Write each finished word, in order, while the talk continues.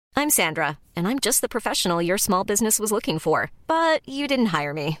I'm Sandra, and I'm just the professional your small business was looking for. But you didn't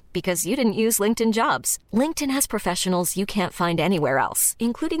hire me because you didn't use LinkedIn Jobs. LinkedIn has professionals you can't find anywhere else,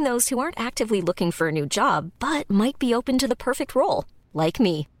 including those who aren't actively looking for a new job, but might be open to the perfect role, like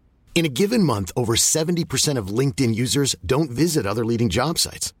me. In a given month, over 70% of LinkedIn users don't visit other leading job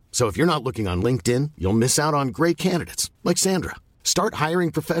sites. So if you're not looking on LinkedIn, you'll miss out on great candidates like Sandra. Start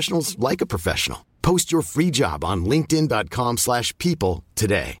hiring professionals like a professional. Post your free job on linkedin.com/people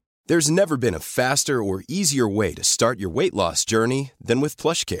today. There's never been a faster or easier way to start your weight loss journey than with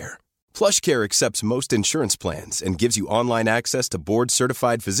PlushCare. PlushCare accepts most insurance plans and gives you online access to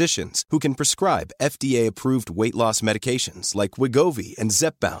board-certified physicians who can prescribe FDA-approved weight loss medications like Wegovy and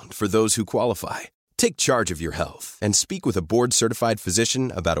Zepbound for those who qualify. Take charge of your health and speak with a board-certified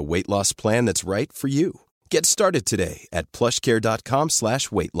physician about a weight loss plan that's right for you. Get started today at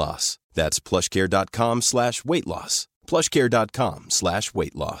plushcare.com/weight loss. That's plushcare.com/weight loss.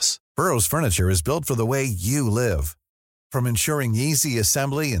 plushcare.com/weight loss. Burrow's furniture is built for the way you live. From ensuring easy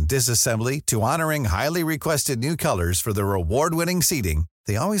assembly and disassembly to honoring highly requested new colors for their award-winning seating,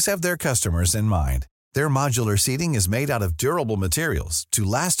 they always have their customers in mind. Their modular seating is made out of durable materials to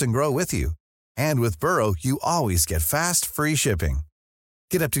last and grow with you. And with Burrow, you always get fast, free shipping.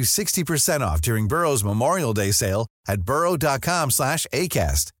 Get up to 60% off during Burrow's Memorial Day sale at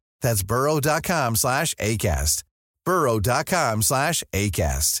burrow.com/ACAST. That's burrow.com/ACAST.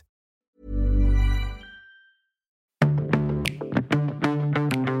 burrow.com/ACAST.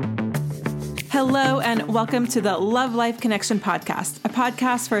 Hello and welcome to the Love Life Connection podcast, a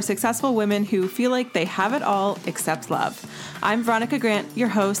podcast for successful women who feel like they have it all except love. I'm Veronica Grant, your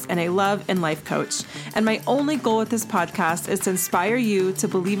host and a love and life coach. And my only goal with this podcast is to inspire you to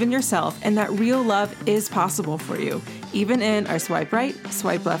believe in yourself and that real love is possible for you, even in our swipe right,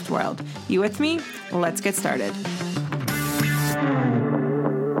 swipe left world. You with me? Let's get started.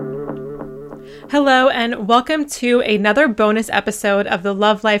 Hello, and welcome to another bonus episode of the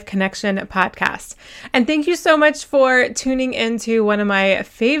Love Life Connection podcast. And thank you so much for tuning into one of my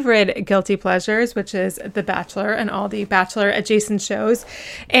favorite guilty pleasures, which is The Bachelor and all the Bachelor adjacent shows.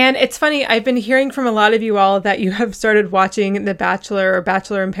 And it's funny, I've been hearing from a lot of you all that you have started watching The Bachelor or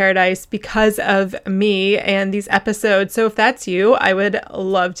Bachelor in Paradise because of me and these episodes. So if that's you, I would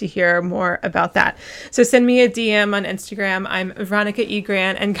love to hear more about that. So send me a DM on Instagram. I'm Veronica E.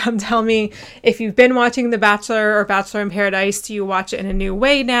 Grant, and come tell me if you've been watching The Bachelor or Bachelor in Paradise, do you watch it in a new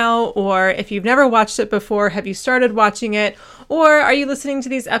way now? Or if you've never watched it before, have you started watching it? Or are you listening to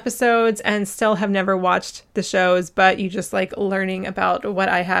these episodes and still have never watched the shows, but you just like learning about what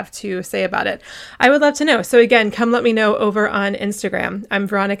I have to say about it? I would love to know. So again, come let me know over on Instagram. I'm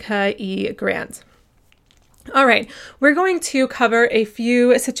Veronica E. Grant. All right, we're going to cover a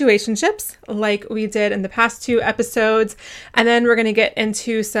few situationships like we did in the past two episodes, and then we're going to get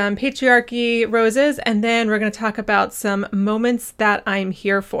into some patriarchy roses, and then we're going to talk about some moments that I'm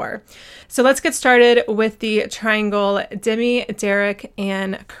here for. So let's get started with the triangle Demi, Derek,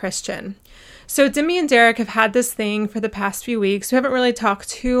 and Christian. So Demi and Derek have had this thing for the past few weeks. We haven't really talked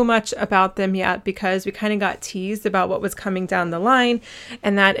too much about them yet because we kind of got teased about what was coming down the line.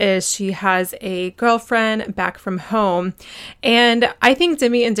 And that is she has a girlfriend back from home. And I think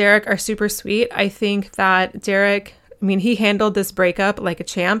Demi and Derek are super sweet. I think that Derek, he handled this breakup like a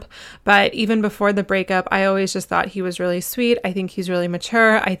champ, but even before the breakup, I always just thought he was really sweet. I think he's really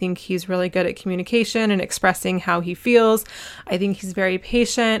mature. I think he's really good at communication and expressing how he feels. I think he's very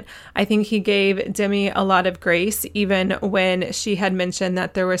patient. I think he gave Demi a lot of grace, even when she had mentioned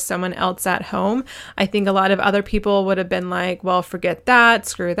that there was someone else at home. I think a lot of other people would have been like, well, forget that,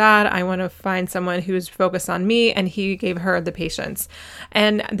 screw that. I want to find someone who's focused on me. And he gave her the patience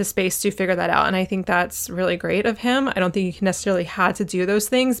and the space to figure that out. And I think that's really great of him. I don't think he necessarily had to do those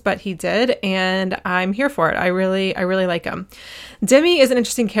things, but he did, and I'm here for it. I really like him. Demi is an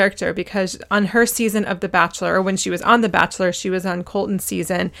interesting character because on her season of The Bachelor, or when she was on The Bachelor, she was on Colton's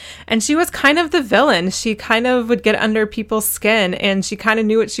season, and she was kind of the villain. She kind of would get under people's skin, and she kind of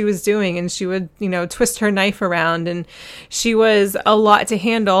knew what she was doing, and she would, twist her knife around, and she was a lot to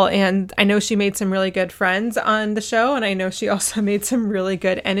handle, and I know she made some really good friends on the show, and I know she also made some really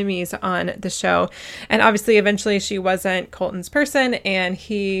good enemies on the show, and obviously eventually she wasn't Colton's person, and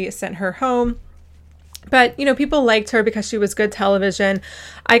he sent her home. But, people liked her because she was good television.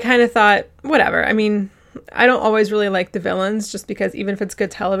 I kind of thought, whatever. I don't always really like the villains, just because even if it's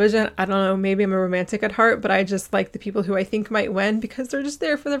good television, I don't know, maybe I'm a romantic at heart, but I just like the people who I think might win because they're just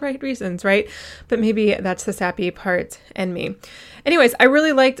there for the right reasons, right? But maybe that's the sappy part in me. Anyways, I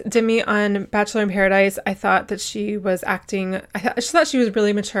really liked Demi on Bachelor in Paradise. I thought that she was acting, I just thought she was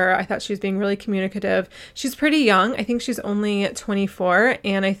really mature. I thought she was being really communicative. She's pretty young. I think she's only 24,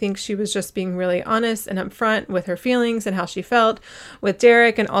 and I think she was just being really honest and upfront with her feelings and how she felt with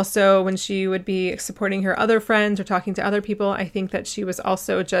Derek, and also when she would be supporting her other friends or talking to other people. I think that she was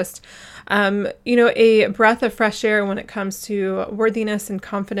also just, a breath of fresh air when it comes to worthiness and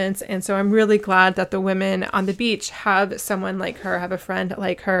confidence. And so I'm really glad that the women on the beach have someone like her, have a friend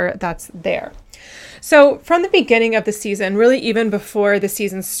like her that's there. So from the beginning of the season, really even before the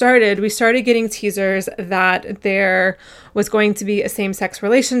season started, we started getting teasers that there was going to be a same-sex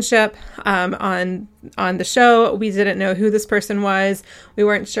relationship on the show. We didn't know who this person was. We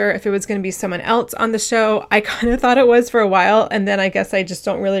weren't sure if it was going to be someone else on the show. I kind of thought it was for a while, and then I guess I just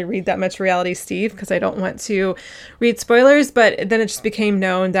don't really read that much Reality Steve because I don't want to read spoilers, but then it just became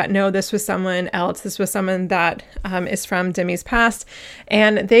known that no, this was someone else. This was someone that is from Demi's past,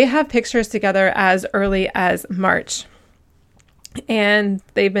 and they have pictures together as early as March. And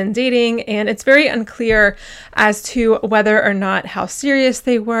they've been dating, and it's very unclear as to whether or not how serious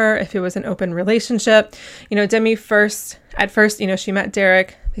they were, if it was an open relationship. Demi at first, she met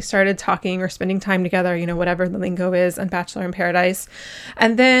Derek. They started talking or spending time together, whatever the lingo is on Bachelor in Paradise.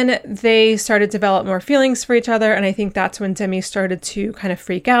 And then they started to develop more feelings for each other. And I think that's when Demi started to kind of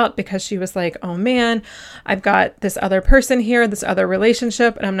freak out because she was like, oh man, I've got this other person here, this other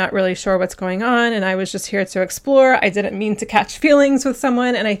relationship, and I'm not really sure what's going on. And I was just here to explore. I didn't mean to catch feelings with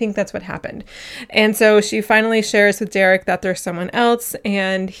someone. And I think that's what happened. And so she finally shares with Derek that there's someone else,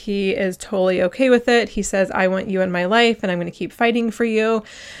 and he is totally okay with it. He says, I want you in my life, and I'm going to keep fighting for you.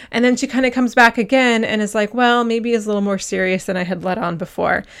 And then she kind of comes back again and is like, well, maybe it's a little more serious than I had let on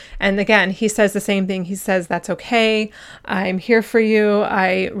before. And again, he says the same thing. He says, that's okay. I'm here for you.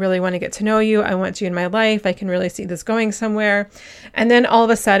 I really want to get to know you. I want you in my life. I can really see this going somewhere. And then all of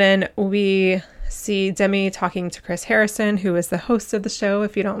a sudden we see Demi talking to Chris Harrison, who is the host of the show,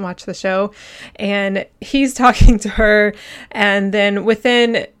 if you don't watch the show, and he's talking to her. And then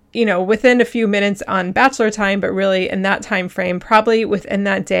within a few minutes on Bachelor time, but really in that time frame, probably within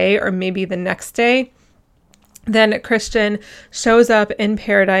that day or maybe the next day, then Christian shows up in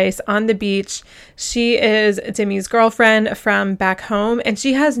Paradise on the beach. She is Demi's girlfriend from back home, and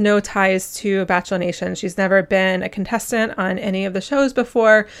she has no ties to Bachelor Nation. She's never been a contestant on any of the shows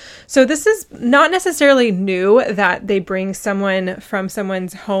before. So this is not necessarily new that they bring someone from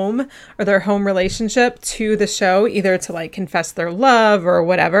someone's home or their home relationship to the show, either to like confess their love or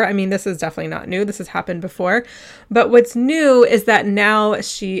whatever. I mean, this is definitely not new. This has happened before. But what's new is that now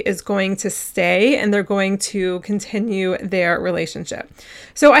she is going to stay and they're going to continue their relationship.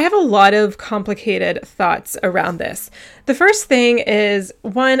 So I have a lot of complicated thoughts around this. The first thing is,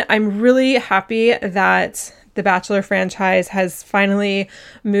 one, I'm really happy that the Bachelor franchise has finally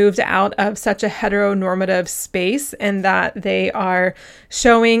moved out of such a heteronormative space and that they are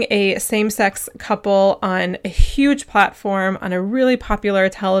showing a same-sex couple on a huge platform on a really popular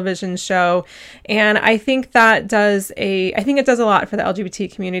television show. And I think it does a lot for the LGBT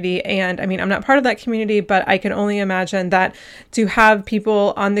community. And I mean, I'm not part of that community, but I can only imagine that to have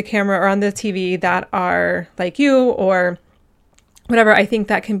people on the camera or on the TV that are like you or whatever, I think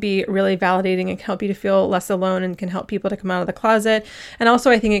that can be really validating and can help you to feel less alone and can help people to come out of the closet. And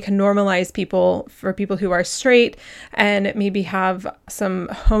also I think it can normalize people who are straight and maybe have some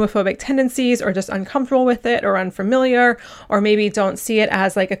homophobic tendencies or just uncomfortable with it or unfamiliar, or maybe don't see it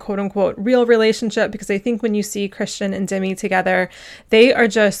as like a quote unquote real relationship. Because I think when you see Christian and Demi together, they are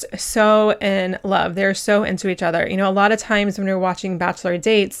just so in love. They're so into each other. A lot of times when you're watching Bachelor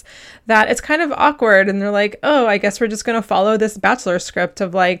dates, that it's kind of awkward and they're like, oh, I guess we're just going to follow this Bachelor script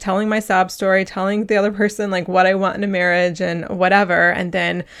of like telling my sob story, telling the other person like what I want in a marriage and whatever, and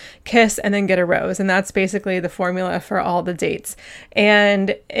then kiss and then get a rose. And that's basically the formula for all the dates.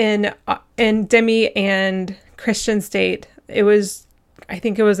 And in Demi and Christian's date, I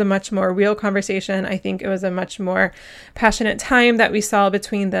think it was a much more real conversation. I think it was a much more passionate time that we saw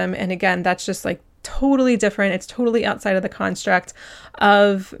between them. And again, that's just like totally different. It's totally outside of the construct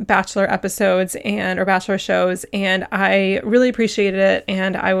of Bachelor episodes or Bachelor shows. And I really appreciated it.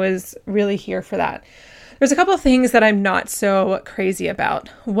 And I was really here for that. There's a couple of things that I'm not so crazy about.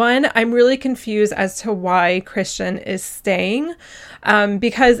 One, I'm really confused as to why Christian is staying.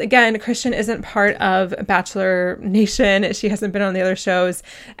 Because again, Christian isn't part of Bachelor Nation. She hasn't been on the other shows.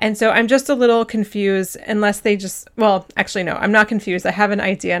 And so I'm just a little confused unless they just, well, actually, no, I'm not confused. I have an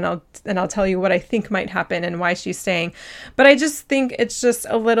idea and I'll tell you what I think might happen and why she's staying. But I just think it's just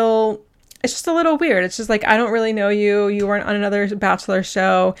a little weird. It's just like, I don't really know you. You weren't on another Bachelor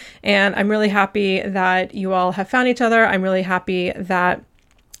show. And I'm really happy that you all have found each other. I'm really happy that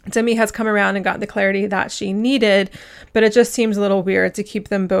Demi has come around and got the clarity that she needed, but it just seems a little weird to keep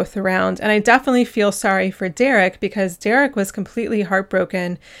them both around. And I definitely feel sorry for Derek because Derek was completely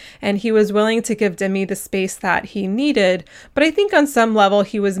heartbroken and he was willing to give Demi the space that he needed. But I think on some level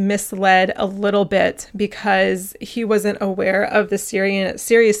he was misled a little bit because he wasn't aware of the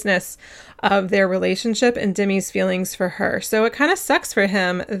seriousness of their relationship and Demi's feelings for her. So it kind of sucks for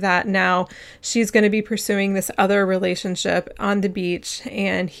him that now she's going to be pursuing this other relationship on the beach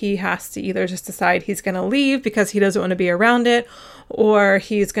and he has to either just decide he's going to leave because he doesn't want to be around it, or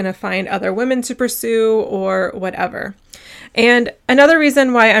he's going to find other women to pursue or whatever. And another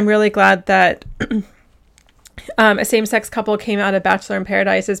reason why I'm really glad that a same-sex couple came out of Bachelor in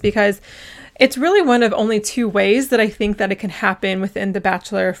Paradise is because it's really one of only two ways that I think that it can happen within the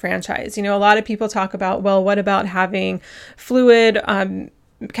Bachelor franchise. You know, a lot of people talk about, well, what about having fluid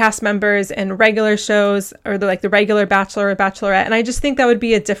cast members in regular shows or the regular Bachelor or Bachelorette? And I just think that would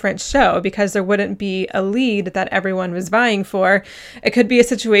be a different show because there wouldn't be a lead that everyone was vying for. It could be a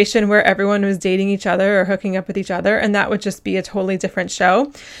situation where everyone was dating each other or hooking up with each other, and that would just be a totally different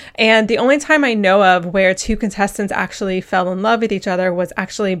show. And the only time I know of where two contestants actually fell in love with each other was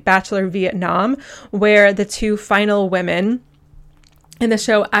actually Bachelor Vietnam, where the two final women in the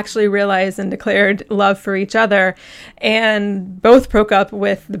show actually realized and declared love for each other, and both broke up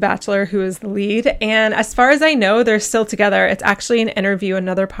with the Bachelor, who is the lead. And as far as I know, they're still together. It's actually an interview,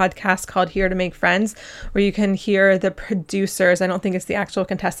 another podcast called Here to Make Friends, where you can hear the producers. I don't think it's the actual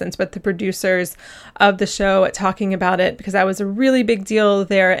contestants, but the producers of the show talking about it, because that was a really big deal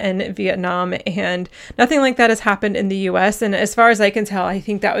there in Vietnam, and nothing like that has happened in the US. And as far as I can tell, I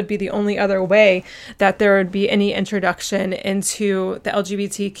think that would be the only other way that there would be any introduction into the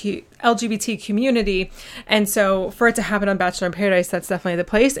LGBT community. And so for it to happen on Bachelor in Paradise, that's definitely the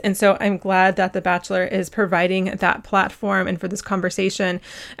place. And so I'm glad that The Bachelor is providing that platform and for this conversation,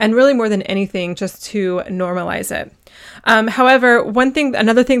 and really more than anything, just to normalize it. However,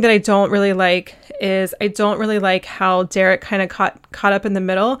 another thing that I don't really like is I don't really like how Derek kind of caught up in the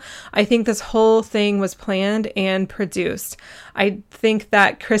middle. I think this whole thing was planned and produced. I think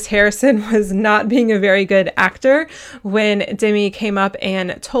that Chris Harrison was not being a very good actor when Demi came up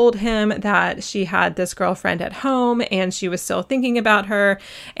and told him that she had this girlfriend at home and she was still thinking about her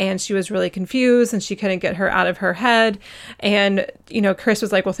and she was really confused and she couldn't get her out of her head. And, you know, Chris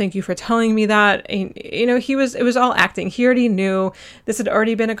was like, well, thank you for telling me that. And, you know, it was all acting. He already knew this had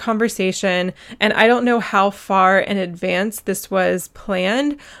already been a conversation. And I don't know how far in advance this was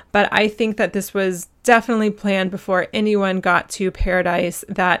planned, but I think that this was definitely planned before anyone got to Paradise,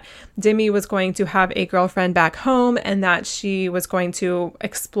 that Demi was going to have a girlfriend back home and that she was going to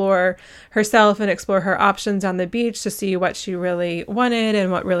explore herself and explore her options on the beach to see what she really wanted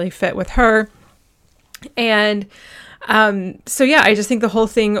and what really fit with her. And so yeah, I just think the whole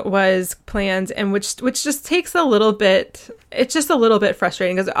thing was planned, and which just takes a little bit, it's just a little bit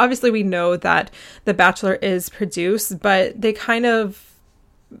frustrating because obviously we know that The Bachelor is produced, but they kind of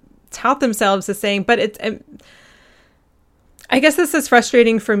tout themselves as saying, but I guess this is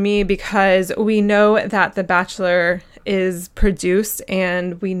frustrating for me because we know that The Bachelor is produced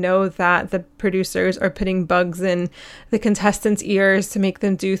and we know that the producers are putting bugs in the contestants' ears to make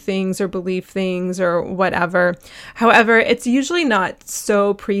them do things or believe things or whatever. However, it's usually not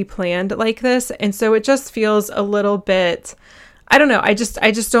so pre-planned like this, and so it just feels a little bit, I don't know. I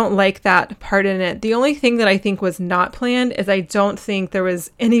just don't like that part in it. The only thing that I think was not planned is I don't think there was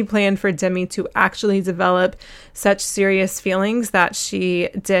any plan for Demi to actually develop such serious feelings that she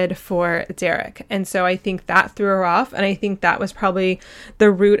did for Derek. And so I think that threw her off. And I think that was probably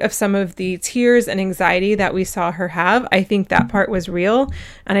the root of some of the tears and anxiety that we saw her have. I think that part was real.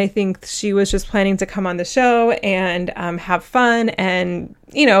 And I think she was just planning to come on the show and have fun and,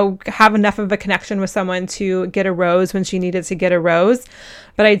 you know, have enough of a connection with someone to get a rose when she needed to get a rose.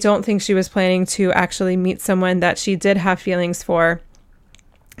 But I don't think she was planning to actually meet someone that she did have feelings for.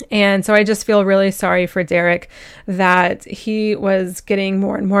 And so I just feel really sorry for Derek that he was getting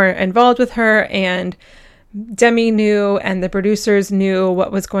more and more involved with her and Demi knew and the producers knew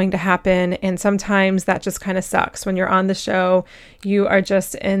what was going to happen. And sometimes that just kind of sucks. When you're on the show, you are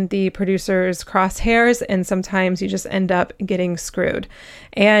just in the producer's crosshairs, and sometimes you just end up getting screwed.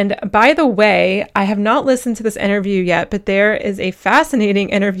 And by the way, I have not listened to this interview yet, but there is a fascinating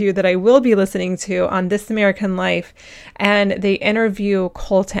interview that I will be listening to on This American Life. And they interview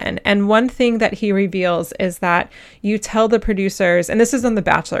Colton. And one thing that he reveals is that you tell the producers, and this is on The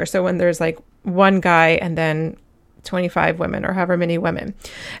Bachelor, so when there's like one guy and then 25 women or however many women.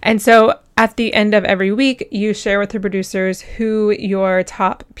 And so at the end of every week, you share with the producers who your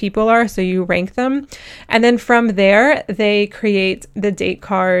top people are. So you rank them. And then from there, they create the date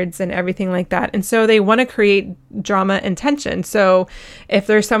cards and everything like that. And so they want to create drama and tension. So if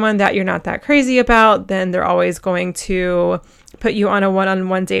there's someone that you're not that crazy about, then they're always going to put you on a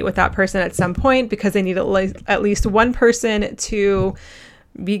one-on-one date with that person at some point, because they need at least one person to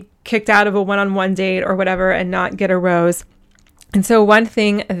be kicked out of a one-on-one date or whatever and not get a rose. And so one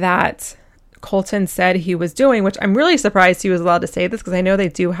thing that Colton said he was doing, which I'm really surprised he was allowed to say this, because I know they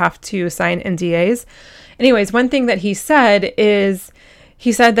do have to sign NDAs. Anyways, one thing that he said is,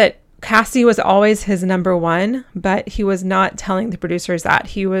 he said that Cassie was always his number one, but he was not telling the producers that.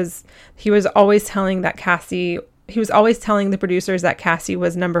 He was always telling the producers that Cassie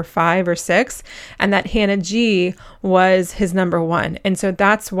was number 5 or 6, and that Hannah G was his number 1. And so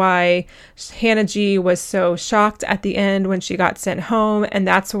that's why Hannah G was so shocked at the end when she got sent home. And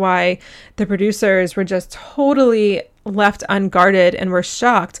that's why the producers were just totally left unguarded and were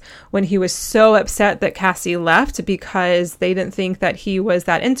shocked when he was so upset that Cassie left, because they didn't think that he was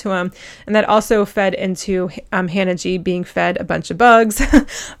that into him. And that also fed into Hannah G being fed a bunch of bugs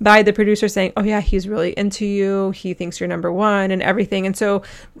by the producer saying, oh yeah, he's really into you, he thinks you're number 1 and everything. And so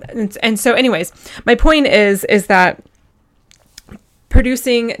anyways, my point is that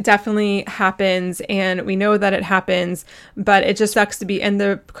producing definitely happens, and we know that it happens, but it just sucks to be in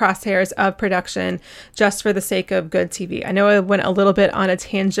the crosshairs of production just for the sake of good TV. I know I went a little bit on a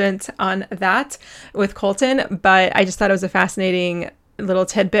tangent on that with Colton, but I just thought it was a fascinating little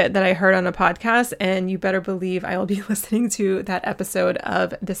tidbit that I heard on a podcast, and you better believe I will be listening to that episode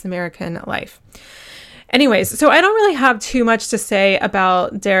of This American Life. Anyways, so I don't really have too much to say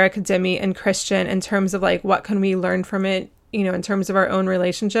about Derek, Demi, and Christian in terms of like what can we learn from it, in terms of our own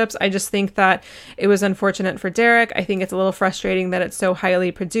relationships. I just think that it was unfortunate for Derek. I think it's a little frustrating that it's so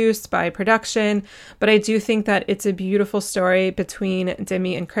highly produced by production, but I do think that it's a beautiful story between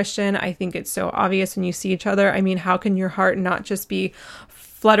Demi and Christian. I think it's so obvious when you see each other. I mean, how can your heart not just be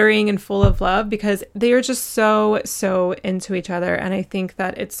fluttering and full of love, because they are just so into each other. And I think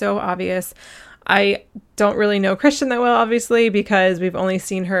that it's so obvious. I don't really know Christian that well, obviously, because we've only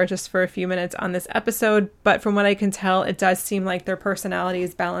seen her just for a few minutes on this episode. But from what I can tell, it does seem like their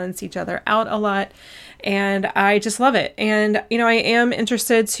personalities balance each other out a lot. And I just love it. And, I am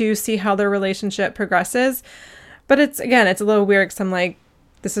interested to see how their relationship progresses. But it's a little weird, because I'm like,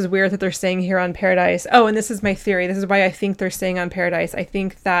 this is weird that they're staying here on Paradise. Oh, and this is my theory. This is why I think they're staying on Paradise. I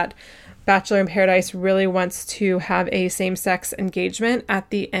think that Bachelor in Paradise really wants to have a same-sex engagement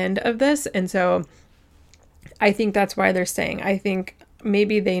at the end of this. And so I think that's why they're staying. I think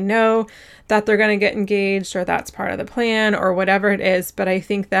maybe they know that they're going to get engaged, or that's part of the plan, or whatever it is. But I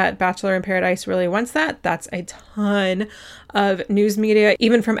think that Bachelor in Paradise really wants that. That's a ton of news media,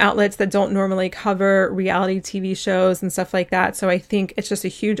 even from outlets that don't normally cover reality TV shows and stuff like that. So I think it's just a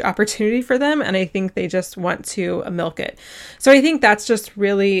huge opportunity for them, and I think they just want to milk it. So I think that's just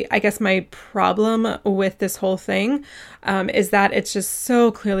really, I guess, my problem with this whole thing is that it's just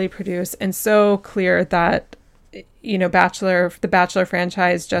so clearly produced and so clear that the Bachelor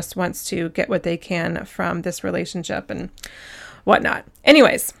franchise just wants to get what they can from this relationship and whatnot.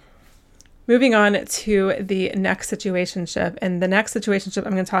 Anyways, moving on to the next situationship. And the next situationship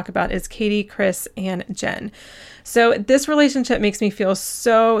I'm going to talk about is Katie, Chris, and Jen. So this relationship makes me feel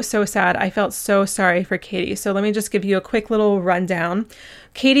so sad. I felt so sorry for Katie. So let me just give you a quick little rundown.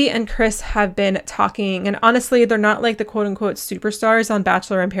 Katie and Chris have been talking, and honestly, they're not like the quote unquote superstars on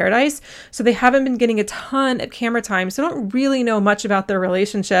Bachelor in Paradise. So they haven't been getting a ton of camera time. So I don't really know much about their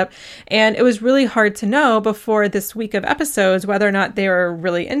relationship. And it was really hard to know before this week of episodes whether or not they were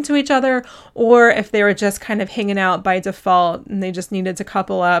really into each other, or if they were just kind of hanging out by default and they just needed to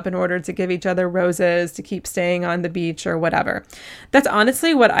couple up in order to give each other roses to keep staying on the beach or whatever. That's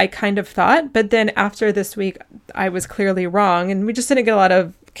honestly what I kind of thought. But then after this week, I was clearly wrong, and we just didn't get a lot of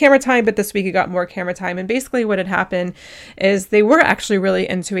camera time, but this week it got more camera time. And basically what had happened is they were actually really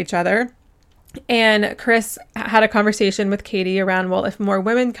into each other. And Chris had a conversation with Katie around, well, if more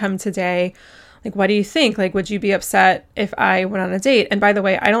women come today, like, what do you think? Like, would you be upset if I went on a date? And by the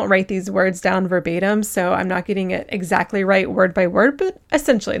way, I don't write these words down verbatim, so I'm not getting it exactly right word by word, but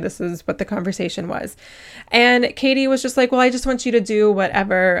essentially this is what the conversation was. And Katie was just like, well, I just want you to do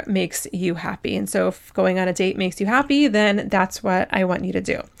whatever makes you happy. And so if going on a date makes you happy, then that's what I want you to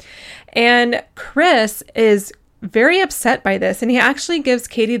do. And Chris is very upset by this. And he actually gives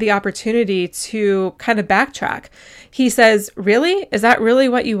Katie the opportunity to kind of backtrack. He says, really? Is that really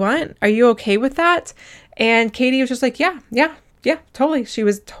what you want? Are you okay with that? And Katie was just like, yeah, totally. She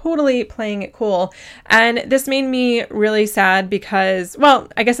was totally playing it cool. And this made me really sad because, well,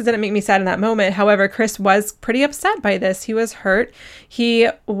 I guess it didn't make me sad in that moment. However, Chris was pretty upset by this. He was hurt. He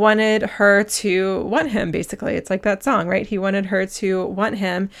wanted her to want him, basically. It's like that song, right? He wanted her to want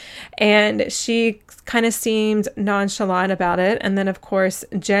him. And she kind of seemed nonchalant about it. And then, of course,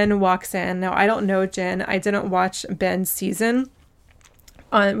 Jen walks in. Now, I don't know Jen. I didn't watch Ben's season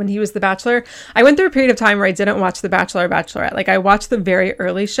when he was the Bachelor. I went through a period of time where I didn't watch the Bachelor or Bachelorette. Like, I watched the very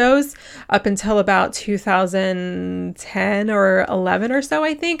early shows up until about 2010 or 11 or so,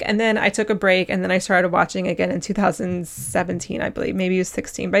 I think. And then I took a break, and then I started watching again in 2017, I believe. Maybe it was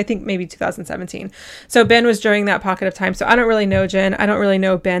 16, but I think maybe 2017. So Ben was during that pocket of time. So I don't really know Jen. I don't really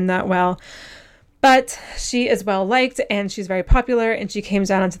know Ben that well. But she is well liked and she's very popular, and she came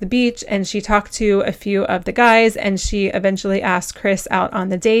down onto the beach and she talked to a few of the guys, and she eventually asked Chris out on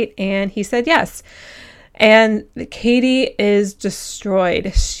the date, and he said yes. And Katie is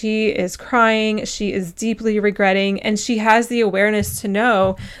destroyed. She is crying. She is deeply regretting, and she has the awareness to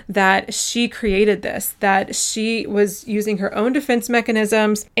know that she created this, that she was using her own defense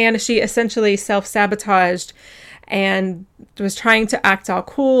mechanisms, and she essentially self-sabotaged and was trying to act all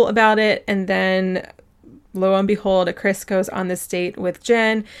cool about it. And then lo and behold, Chris goes on this date with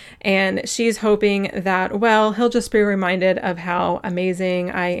Jen, and she's hoping that, well, he'll just be reminded of how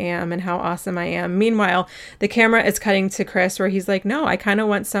amazing I am and how awesome I am. Meanwhile, the camera is cutting to Chris where he's like, no, I kind of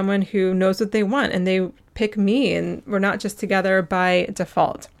want someone who knows what they want and they pick me, and we're not just together by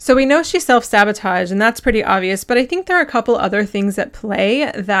default. So we know she self-sabotaged, and that's pretty obvious, but I think there are a couple other things at play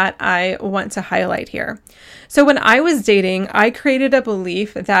that I want to highlight here. So when I was dating, I created a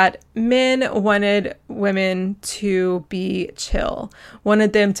belief that men wanted women to be chill,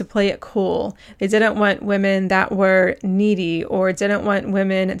 wanted them to play it cool. They didn't want women that were needy or didn't want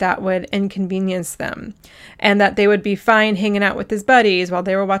women that would inconvenience them, and that they would be fine hanging out with his buddies while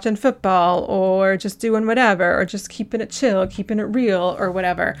they were watching football or just doing whatever, or just keeping it chill, keeping it real or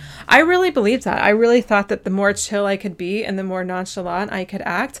whatever. I really believed that. I really thought that the more chill I could be and the more nonchalant I could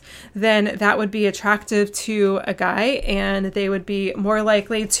act, then that would be attractive to a guy, and they would be more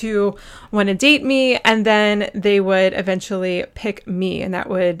likely to want to date me, and then they would eventually pick me, and that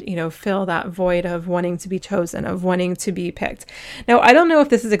would, fill that void of wanting to be chosen, of wanting to be picked. Now, I don't know if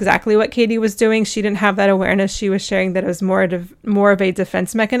this is exactly what Katie was doing. She didn't have that awareness. She was sharing that it was more of a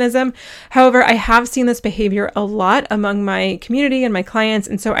defense mechanism. However, I have seen this behavior a lot among my community and my clients,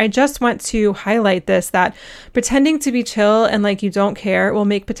 and so I just want to highlight this, that pretending to be chill and like you don't care will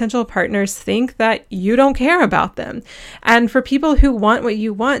make potential partners think that you don't care about them. And for people who want what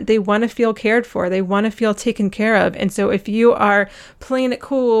you want, they want to feel cared for. They want to feel taken care of. And so if you are playing it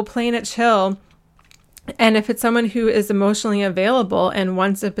cool, playing it chill, and if it's someone who is emotionally available and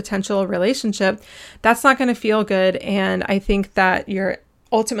wants a potential relationship, that's not going to feel good. And I think that you're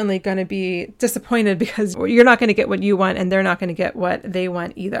ultimately going to be disappointed because you're not going to get what you want, and they're not going to get what they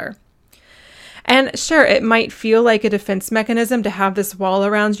want either. And sure, it might feel like a defense mechanism to have this wall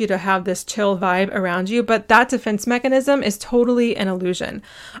around you, to have this chill vibe around you, but that defense mechanism is totally an illusion.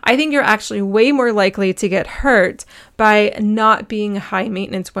 I think you're actually way more likely to get hurt by not being a high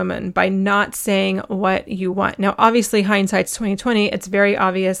maintenance woman, by not saying what you want. Now, obviously, hindsight's 2020. It's very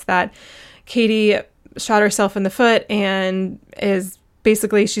obvious that Katie shot herself in the foot and is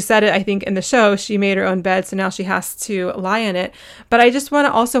basically, she said it, I think, in the show, she made her own bed, so now she has to lie in it. But I just want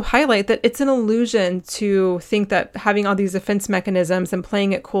to also highlight that it's an illusion to think that having all these defense mechanisms and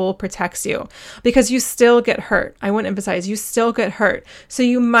playing it cool protects you, because you still get hurt. I want to emphasize, you still get hurt. So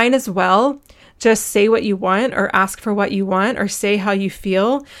you might as well just say what you want, or ask for what you want, or say how you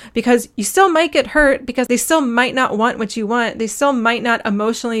feel, because you still might get hurt, because they still might not want what you want. They still might not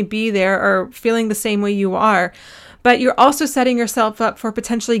emotionally be there or feeling the same way you are. But you're also setting yourself up for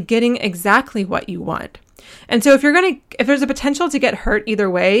potentially getting exactly what you want. And so if there's a potential to get hurt either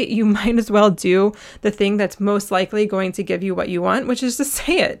way, you might as well do the thing that's most likely going to give you what you want, which is to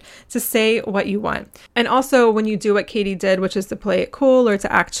say what you want. And also when you do what Katie did, which is to play it cool or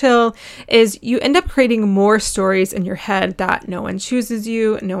to act chill, is you end up creating more stories in your head that no one chooses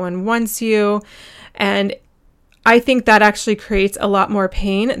you, no one wants you. And I think that actually creates a lot more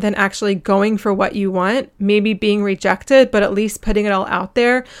pain than actually going for what you want, maybe being rejected, but at least putting it all out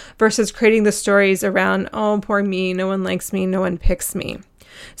there versus creating the stories around, oh, poor me, no one likes me, no one picks me.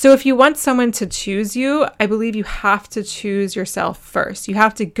 So if you want someone to choose you, I believe you have to choose yourself first. You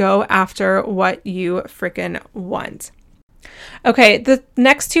have to go after what you freaking want. Okay, the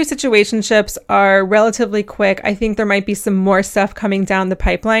next two situationships are relatively quick. I think there might be some more stuff coming down the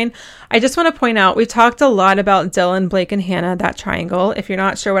pipeline. I just want to point out, we talked a lot about Dylan, Blake, and Hannah, that triangle. If you're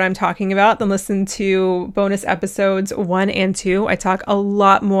not sure what I'm talking about, then listen to bonus episodes 1 and 2. I talk a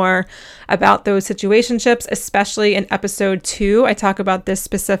lot more about those situationships, especially in episode 2. I talk about this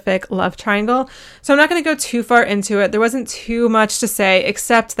specific love triangle. So I'm not going to go too far into it. There wasn't too much to say,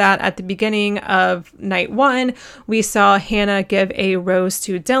 except that at the beginning of night 1, we saw Hannah give a rose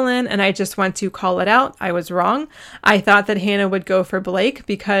to Dylan, and I just want to call it out. I was wrong. I thought that Hannah would go for Blake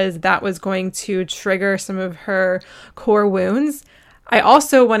because that was going to trigger some of her core wounds. I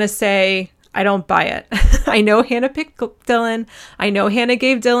also want to say I don't buy it. I know Hannah picked Dylan. I know Hannah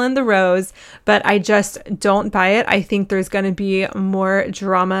gave Dylan the rose, but I just don't buy it. I think there's going to be more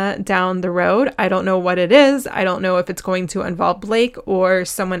drama down the road. I don't know what it is. I don't know if it's going to involve Blake or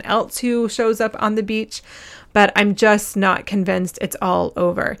someone else who shows up on the beach, but I'm just not convinced it's all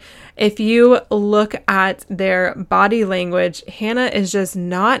over. If you look at their body language, Hannah is just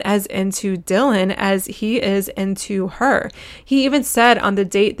not as into Dylan as he is into her. He even said on the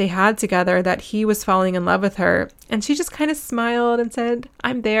date they had together that he was falling in love with her, and she just kind of smiled and said,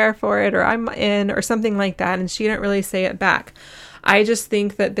 I'm there for it, or I'm in, or something like that, and she didn't really say it back. I just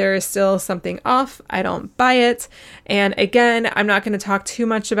think that there is still something off. I don't buy it. And again, I'm not going to talk too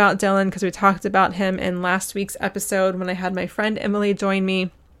much about Dylan because we talked about him in last week's episode when I had my friend Emily join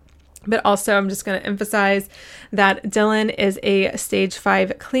me. But also, I'm just going to emphasize that Dylan is a stage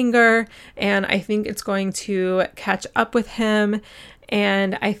 5 clinger, and I think it's going to catch up with him.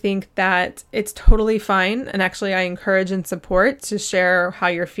 And I think that it's totally fine. And actually, I encourage and support to share how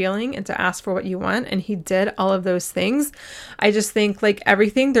you're feeling and to ask for what you want. And he did all of those things. I just think, like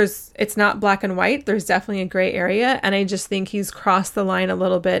everything, it's not black and white. There's definitely a gray area. And I just think he's crossed the line a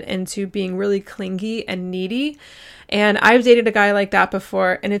little bit into being really clingy and needy. And I've dated a guy like that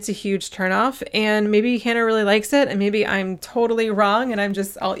before, and it's a huge turnoff. And maybe Hannah really likes it, and maybe I'm totally wrong, and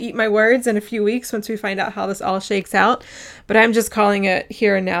I'll eat my words in a few weeks once we find out how this all shakes out. But I'm just calling it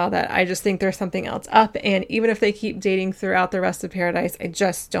here and now that I just think there's something else up. And even if they keep dating throughout the rest of Paradise, I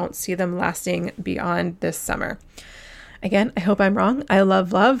just don't see them lasting beyond this summer. Again, I hope I'm wrong. I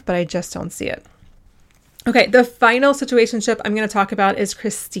love love, but I just don't see it. Okay, the final situationship I'm going to talk about is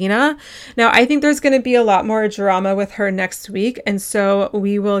Christina. Now, I think there's going to be a lot more drama with her next week, and so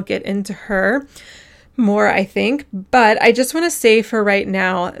we will get into her more, I think. But I just want to say for right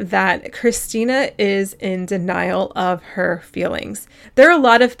now that Christina is in denial of her feelings. There are a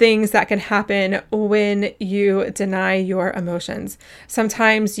lot of things that can happen when you deny your emotions.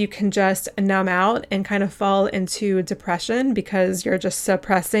 Sometimes you can just numb out and kind of fall into depression because you're just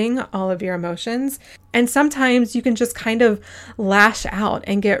suppressing all of your emotions. And sometimes you can just kind of lash out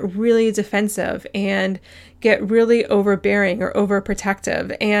and get really defensive and get really overbearing or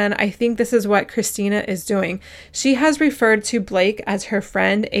overprotective. And I think this is what Christina is doing. She has referred to Blake as her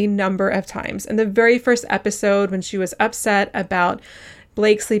friend a number of times. In the very first episode, when she was upset about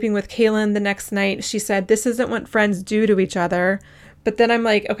Blake sleeping with Kaylin the next night, she said, this isn't what friends do to each other. But then I'm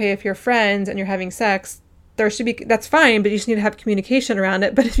like, okay, if you're friends and you're having sex, that's fine, but you just need to have communication around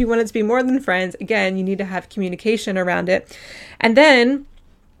it. But if you want it to be more than friends, again, you need to have communication around it. And then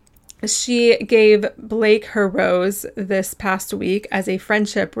she gave Blake her rose this past week as a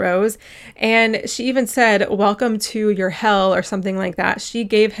friendship rose. And she even said, welcome to your hell or something like that. She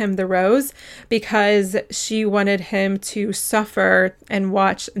gave him the rose because she wanted him to suffer and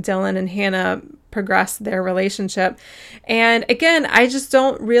watch Dylan and Hannah progress their relationship. And again, I just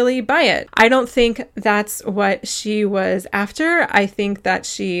don't really buy it. I don't think that's what she was after. I think that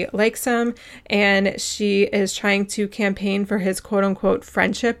she likes him and she is trying to campaign for his quote unquote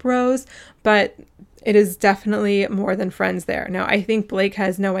friendship rose, but it is definitely more than friends there. Now, I think Blake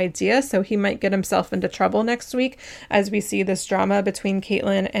has no idea, so he might get himself into trouble next week as we see this drama between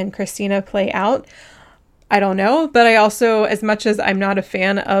Caitlyn and Christina play out. I don't know. But I also, as much as I'm not a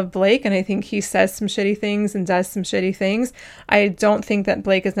fan of Blake, and I think he says some shitty things and does some shitty things, I don't think that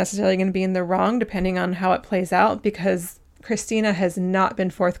Blake is necessarily going to be in the wrong depending on how it plays out, because Christina has not been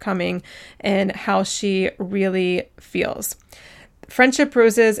forthcoming in how she really feels. Friendship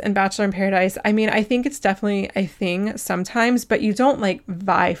roses and Bachelor in Paradise. I mean, I think it's definitely a thing sometimes, but you don't like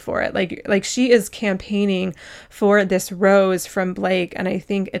vie for it. Like she is campaigning for this rose from Blake, and I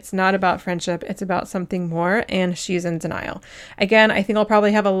think it's not about friendship. It's about something more, and she's in denial. Again, I think I'll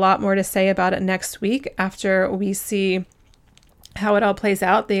probably have a lot more to say about it next week after we see how it all plays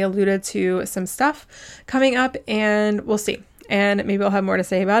out. They alluded to some stuff coming up, and we'll see. And maybe I'll have more to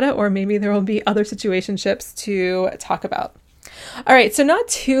say about it, or maybe there will be other situationships to talk about. All right, so not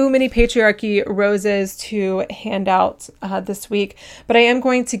too many patriarchy roses to hand out this week, but I am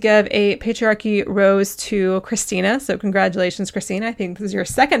going to give a patriarchy rose to Christina. So congratulations, Christina. I think this is your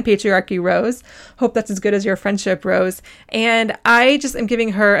second patriarchy rose. Hope that's as good as your friendship rose. And I just am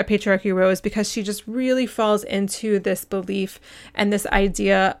giving her a patriarchy rose because she just really falls into this belief and this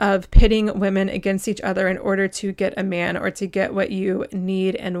idea of pitting women against each other in order to get a man or to get what you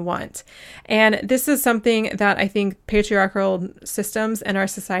need and want. And this is something that I think patriarchal systems in our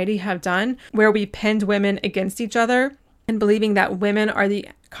society have done, where we pinned women against each other and believing that women are the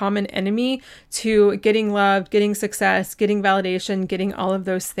common enemy to getting love, getting success, getting validation, getting all of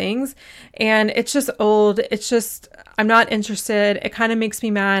those things. And it's just old. It's just, I'm not interested. It kind of makes me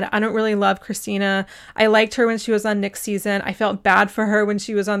mad. I don't really love Christina. I liked her when she was on Nick's season. I felt bad for her when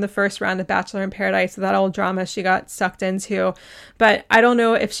she was on the first round of Bachelor in Paradise, that old drama she got sucked into. But I don't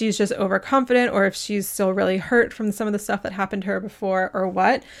know if she's just overconfident or if she's still really hurt from some of the stuff that happened to her before or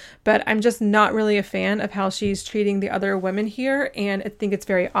what. But I'm just not really a fan of how she's treating the other women here. And I think it's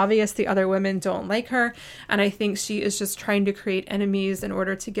very obvious the other women don't like her. And I think she is just trying to create enemies in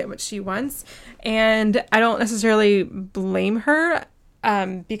order to get what she wants. And I don't necessarily blame her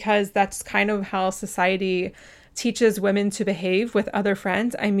because that's kind of how society teaches women to behave with other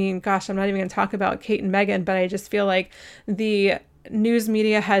friends. I mean, gosh, I'm not even going to talk about Kate and Megan, but I just feel like the news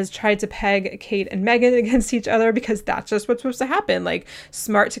media has tried to peg Kate and Megan against each other because that's just what's supposed to happen. Like,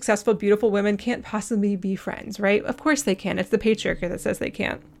 smart, successful, beautiful women can't possibly be friends, right? Of course they can. It's the patriarchy that says they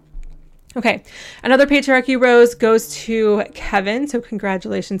can't. Okay, another patriarchy rose goes to Kevin. So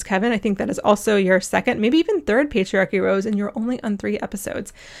congratulations, Kevin. I think that is also your second, maybe even third patriarchy rose, and you're only on 3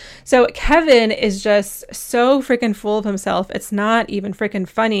 episodes. So Kevin is just so freaking full of himself. It's not even freaking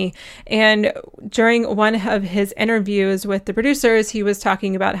funny. And during one of his interviews with the producers, he was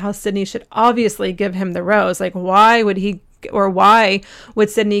talking about how Sydney should obviously give him the rose. Like, why would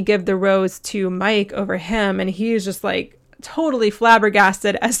Sydney give the rose to Mike over him? And he's just like, totally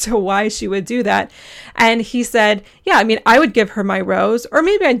flabbergasted as to why she would do that. And he said, yeah, I mean, I would give her my rose, or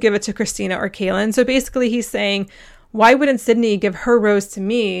maybe I'd give it to Christina or Kaylin. So basically he's saying, why wouldn't Sydney give her rose to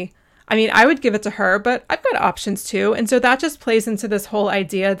me? I mean, I would give it to her, but I've got options too. And so that just plays into this whole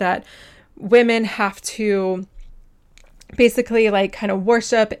idea that women have to basically like kind of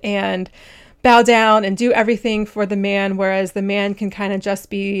worship and bow down and do everything for the man, whereas the man can kind of just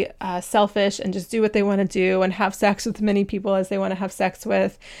be selfish and just do what they want to do and have sex with as many people as they want to have sex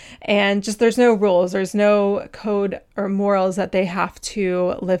with. And just there's no rules, there's no code or morals that they have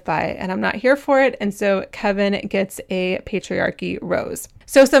to live by. And I'm not here for it. And so Kevin gets a patriarchy rose.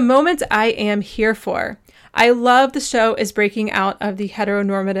 So some moments I am here for. I love the show is breaking out of the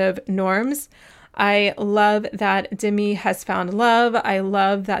heteronormative norms. I love that Demi has found love. I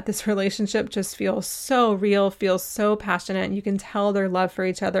love that this relationship just feels so real, feels so passionate. You can tell their love for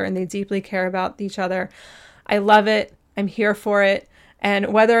each other and they deeply care about each other. I love it. I'm here for it.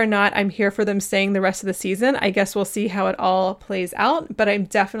 And whether or not I'm here for them staying the rest of the season, I guess we'll see how it all plays out. But I'm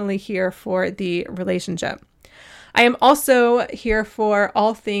definitely here for the relationship. I am also here for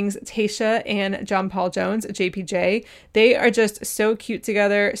all things Tayshia and John Paul Jones, JPJ. They are just so cute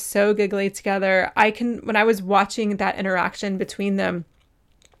together, so giggly together. When I was watching that interaction between them,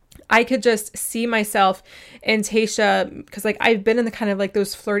 I could just see myself in Tayshia because like I've been in the kind of like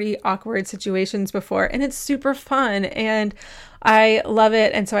those flirty, awkward situations before, and it's super fun and I love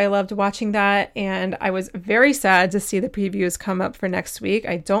it. And so I loved watching that. And I was very sad to see the previews come up for next week.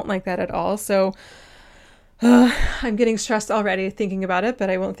 I don't like that at all. So I'm getting stressed already thinking about it, but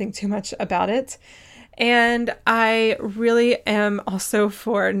I won't think too much about it. And I really am also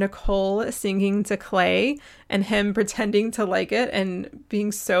for Nicole singing to Clay and him pretending to like it and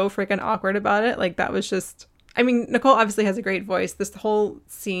being so freaking awkward about it. Like that was just, I mean, Nicole obviously has a great voice. This whole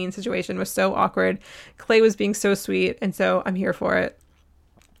situation was so awkward. Clay was being so sweet. And so I'm here for it.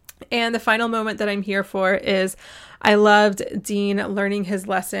 And the final moment that I'm here for is I loved Dean learning his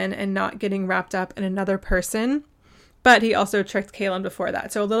lesson and not getting wrapped up in another person. But he also tricked Caelynn before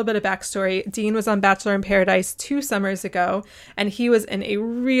that. So a little bit of backstory. Dean was on Bachelor in Paradise 2 summers ago, and he was in a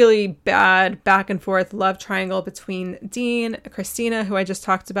really bad back and forth love triangle between Dean, Christina, who I just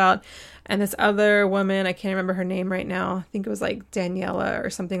talked about, and this other woman. I can't remember her name right now. I think it was like Daniela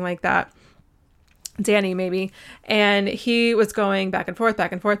or something like that. Danny, maybe. And he was going back and forth,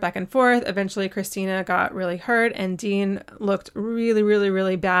 back and forth, back and forth. Eventually, Christina got really hurt, and Dean looked really, really,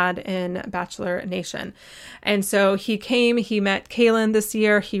 really bad in Bachelor Nation. And so he met Caelynn this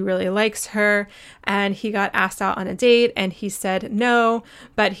year. He really likes her, and he got asked out on a date, and he said no,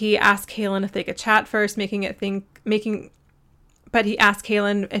 but he asked Caelynn if they could chat first, but he asked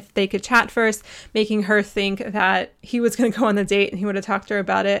Caelynn if they could chat first, making her think that he was going to go on the date and he would have talked to her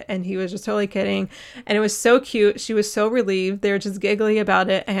about it. And he was just totally kidding. And it was so cute. She was so relieved. They were just giggly about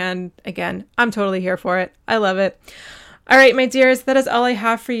it. And again, I'm totally here for it. I love it. All right, my dears, that is all I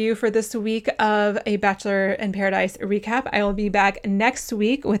have for you for this week of a Bachelor in Paradise recap. I will be back next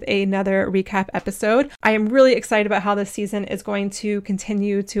week with another recap episode. I am really excited about how this season is going to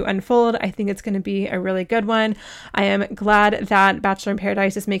continue to unfold. I think it's going to be a really good one. I am glad that Bachelor in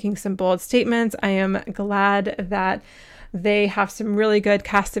Paradise is making some bold statements. I am glad that they have some really good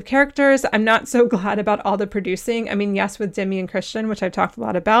cast of characters. I'm not so glad about all the producing. I mean, yes, with Demi and Christian, which I've talked a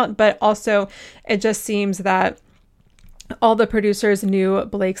lot about, but also it just seems that all the producers knew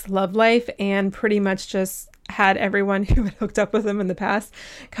Blake's love life and pretty much just had everyone who had hooked up with him in the past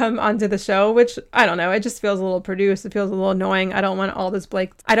come onto the show, which I don't know. It just feels a little produced. It feels a little annoying. I don't want all this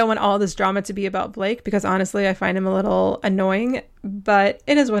drama to be about Blake because honestly, I find him a little annoying, but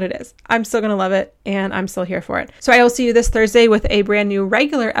it is what it is. I'm still going to love it and I'm still here for it. So I will see you this Thursday with a brand new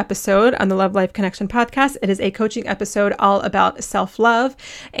regular episode on the Love Life Connection podcast. It is a coaching episode all about self-love.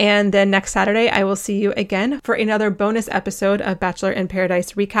 And then next Saturday, I will see you again for another bonus episode of Bachelor in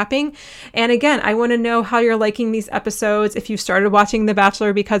Paradise recapping. And again, I want to know how you're liking these episodes. If you started watching The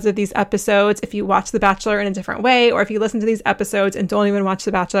Bachelor because of these episodes, if you watch The Bachelor in a different way, or if you listen to these episodes and don't even watch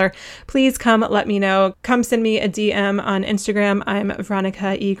The Bachelor, please come let me know. Come send me a DM on Instagram. I'm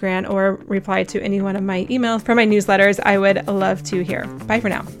Veronica E. Grant, or reply to any one of my emails for my newsletters. I would love to hear. Bye for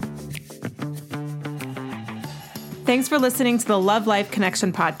now. Thanks for listening to the Love Life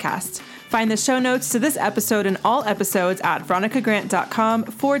Connection podcast. Find the show notes to this episode and all episodes at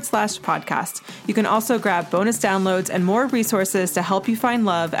veronicagrant.com/podcast. You can also grab bonus downloads and more resources to help you find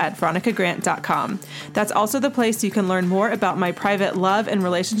love at veronicagrant.com. That's also the place you can learn more about my private love and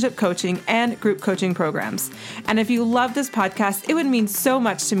relationship coaching and group coaching programs. And if you love this podcast, it would mean so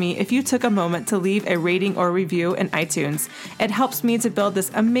much to me if you took a moment to leave a rating or review in iTunes. It helps me to build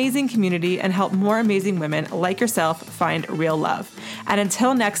this amazing community and help more amazing women like yourself find real love. And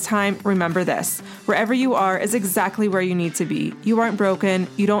until next time, remember this: wherever you are is exactly where you need to be. You aren't broken.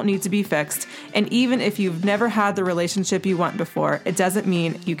 You don't need to be fixed. And even if you've never had the relationship you want before, it doesn't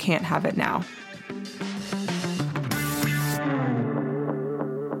mean you can't have it now.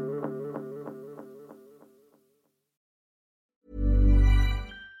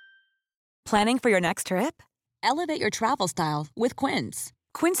 Planning for your next trip? Elevate your travel style with Quince.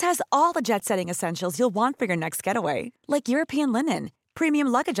 Quince has all the jet-setting essentials you'll want for your next getaway, like European linen, premium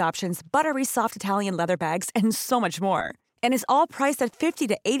luggage options, buttery soft Italian leather bags, and so much more. And is all priced at 50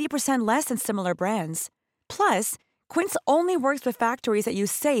 to 80% less than similar brands. Plus, Quince only works with factories that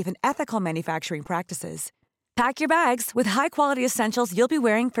use safe and ethical manufacturing practices. Pack your bags with high-quality essentials you'll be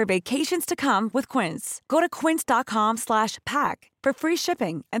wearing for vacations to come with Quince. Go to quince.com/pack for free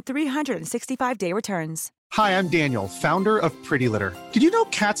shipping and 365-day returns. Hi, I'm Daniel, founder of Pretty Litter. Did you know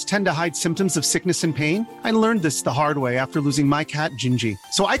cats tend to hide symptoms of sickness and pain? I learned this the hard way after losing my cat, Gingy.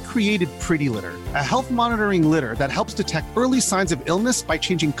 So I created Pretty Litter, a health monitoring litter that helps detect early signs of illness by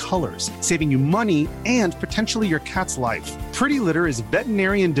changing colors, saving you money and potentially your cat's life. Pretty Litter is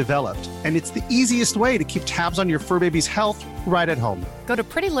veterinarian developed, and it's the easiest way to keep tabs on your fur baby's health right at home. Go to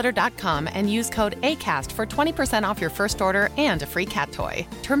prettylitter.com and use code ACAST for 20% off your first order and a free cat toy.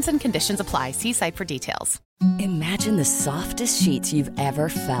 Terms and conditions apply. See site for details. Imagine the softest sheets you've ever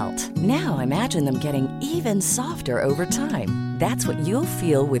felt. Now imagine them getting even softer over time. That's what you'll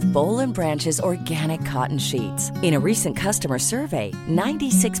feel with Boll & Branch's organic cotton sheets. In a recent customer survey,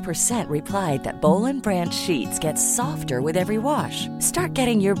 96% replied that Boll & Branch sheets get softer with every wash. Start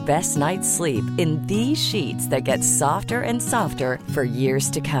getting your best night's sleep in these sheets that get softer and softer for years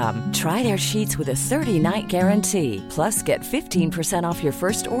to come. Try their sheets with a 30-night guarantee. Plus, get 15% off your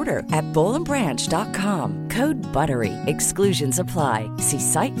first order at bollandbranch.com. Code BUTTERY. Exclusions apply. See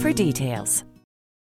site for details.